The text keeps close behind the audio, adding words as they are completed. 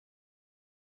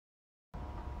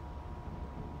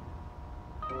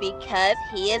Because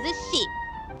he is a sheep.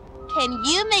 Can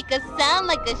you make a sound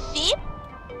like a sheep?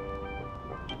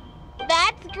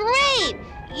 That's great!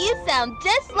 You sound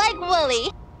just like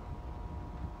Wooly.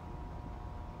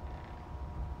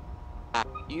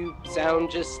 You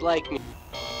sound just like me.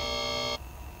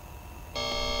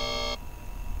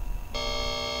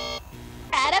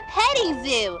 At a petting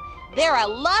zoo. There are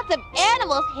lots of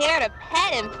animals here to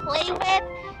pet and play with.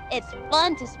 It's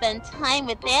fun to spend time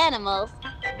with animals.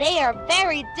 They are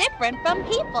very different from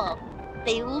people.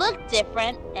 They look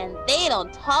different and they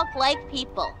don't talk like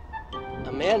people.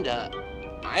 Amanda,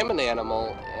 I'm an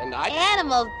animal, and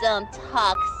Animals don't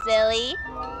talk, silly.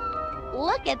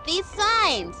 Look at these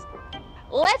signs.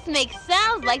 Let's make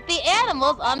sounds like the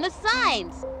animals on the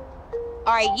signs.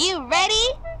 Are you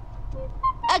ready?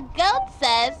 A goat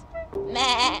says,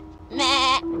 meh,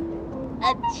 meh.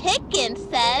 A chicken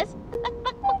says,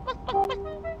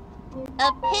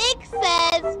 a pig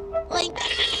says, like,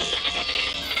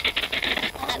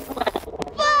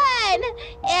 fun!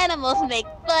 Animals make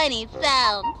funny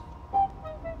sounds.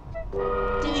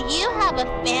 Do you have a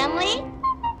family?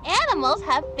 Animals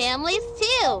have families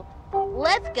too.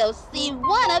 Let's go see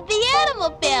one of the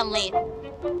animal families.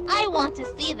 I want to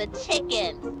see the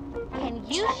chickens. Can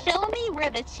you show me where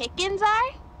the chickens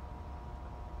are?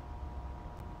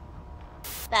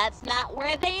 That's not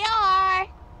where they are.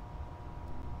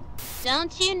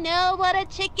 Don't you know what a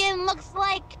chicken looks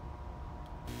like?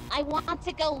 I want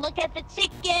to go look at the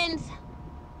chickens.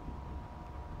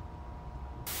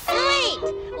 Great!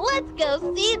 Let's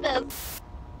go see those.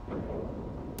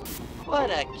 what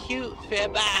a cute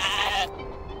fib.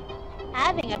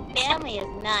 Having a family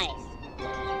is nice.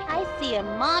 I see a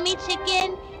mommy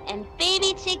chicken and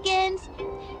baby chickens,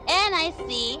 and I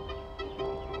see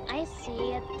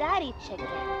a daddy chicken.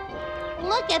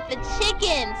 Look at the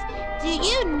chickens. Do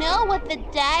you know what the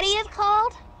daddy is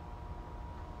called?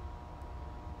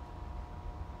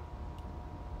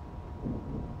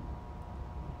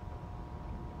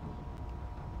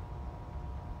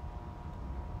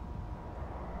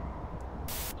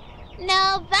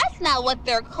 No, that's not what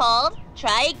they're called.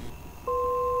 Try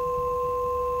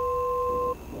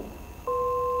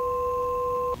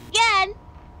again.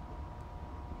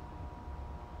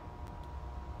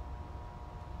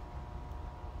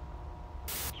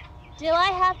 Do I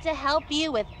have to help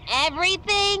you with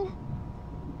everything?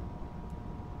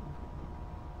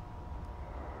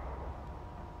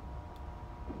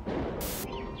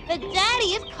 The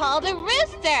daddy is called a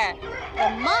rooster. The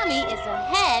mommy is a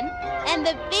hen, and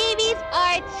the babies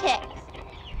are chicks.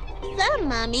 Some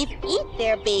mommies eat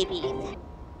their babies.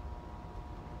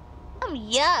 Oh,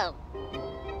 yum.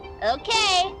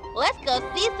 Okay, let's go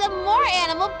see some more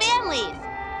animal families.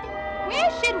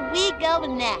 Where should we go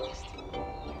next?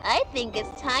 I think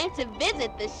it's time to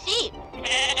visit the sheep.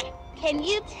 Can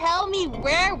you tell me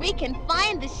where we can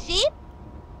find the sheep?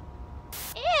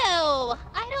 Ew,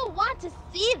 I don't want to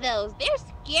see those. They're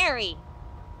scary.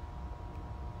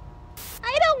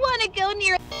 I don't want to go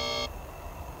near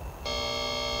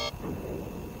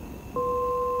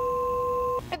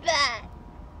that.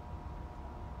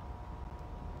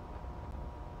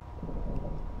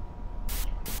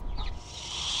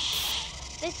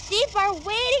 The sheep are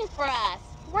waiting for us.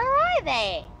 Where are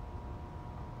they?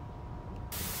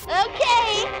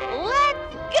 Okay,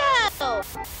 let's go!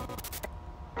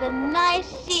 The nice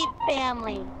sheep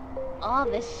family. All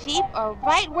the sheep are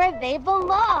right where they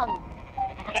belong.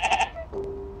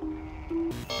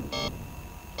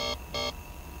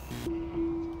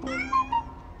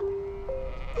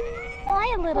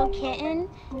 Hi, little kitten.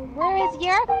 Where is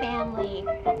your family?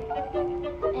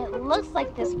 It looks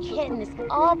like this kitten is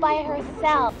all by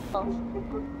herself.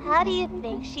 How do you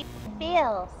think she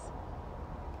feels?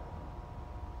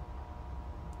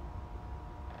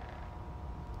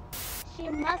 She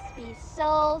must be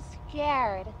so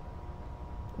scared.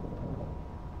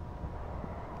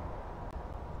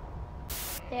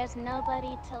 There's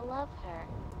nobody to love her.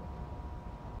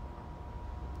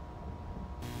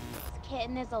 This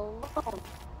kitten is alone.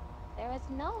 There is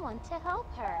no one to help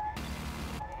her.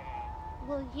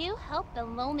 Will you help the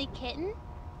lonely kitten?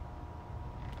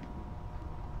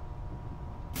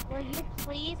 Will you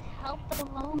please help the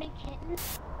lonely kitten?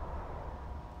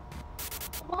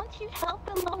 Won't you help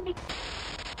the lonely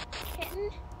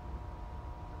kitten?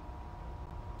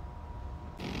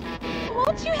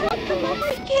 Won't you help the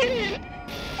lonely kitten?